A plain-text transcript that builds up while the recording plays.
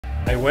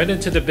I went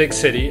into the big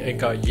city and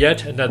got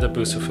yet another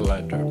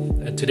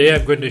Bucephalandra, and today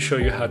I'm going to show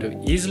you how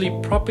to easily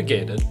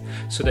propagate it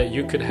so that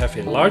you could have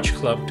a large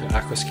clump to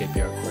aquascape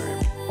your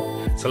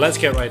aquarium. So let's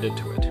get right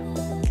into it.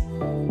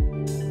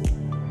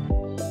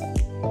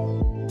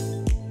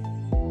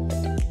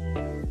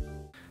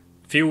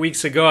 A few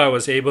weeks ago I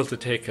was able to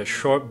take a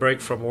short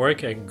break from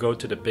work and go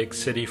to the big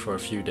city for a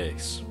few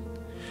days.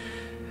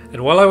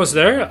 And while I was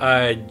there,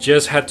 I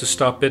just had to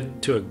stop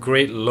into a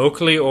great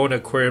locally owned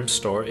aquarium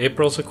store,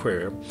 April's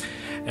Aquarium,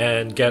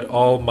 and get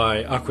all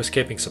my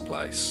aquascaping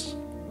supplies.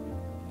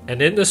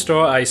 And in the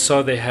store I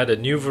saw they had a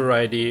new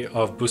variety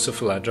of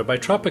Bucephalandra by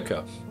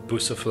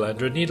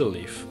Bucephalandra Needle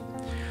Leaf.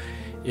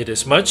 It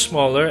is much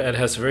smaller and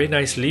has a very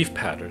nice leaf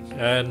pattern,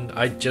 and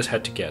I just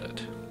had to get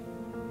it.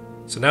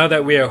 So now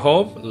that we are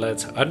home,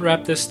 let's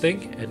unwrap this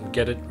thing and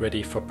get it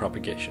ready for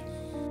propagation.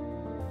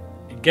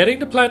 Getting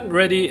the plant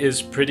ready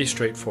is pretty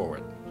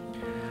straightforward.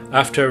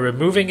 After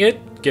removing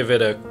it, give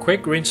it a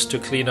quick rinse to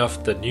clean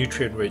off the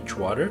nutrient-rich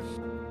water,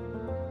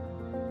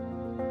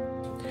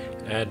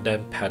 and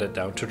then pat it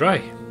down to dry.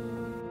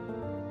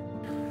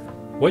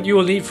 What you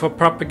will need for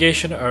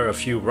propagation are a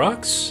few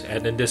rocks,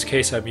 and in this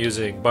case I'm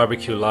using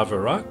barbecue lava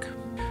rock,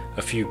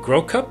 a few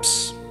grow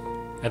cups,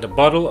 and a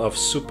bottle of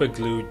super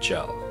glue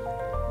gel.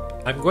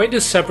 I'm going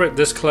to separate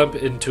this clump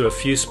into a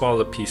few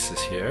smaller pieces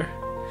here.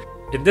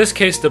 In this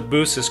case, the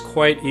Buce is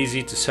quite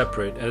easy to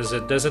separate as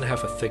it doesn't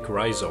have a thick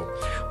rhizome,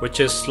 which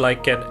is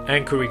like an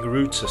anchoring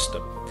root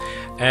system,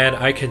 and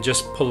I can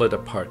just pull it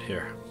apart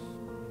here.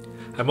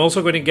 I'm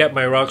also going to get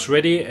my rocks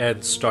ready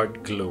and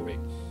start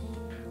gluing.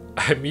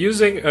 I'm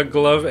using a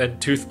glove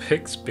and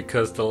toothpicks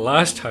because the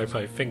last time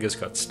my fingers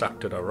got stuck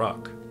to the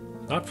rock.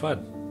 Not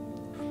fun.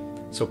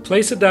 So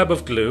place a dab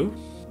of glue,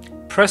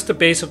 press the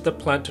base of the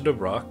plant to the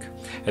rock,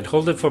 and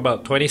hold it for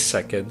about 20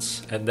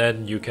 seconds, and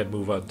then you can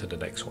move on to the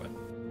next one.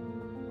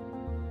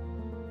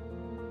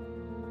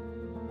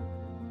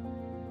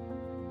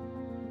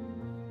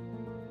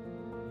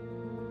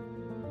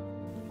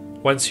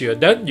 Once you are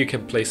done, you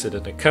can place it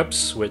in the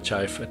cups, which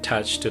I've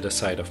attached to the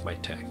side of my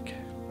tank.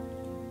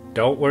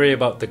 Don't worry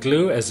about the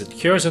glue as it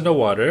cures in the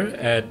water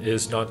and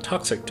is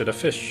non-toxic to the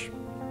fish.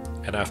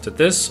 And after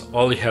this,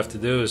 all you have to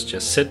do is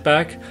just sit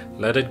back,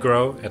 let it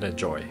grow, and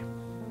enjoy.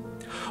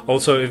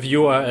 Also, if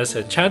you are as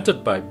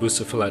enchanted by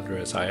Bucephalandra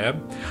as I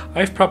am,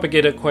 I've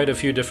propagated quite a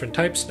few different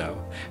types now,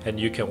 and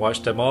you can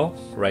watch them all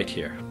right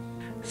here.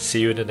 See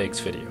you in the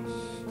next video.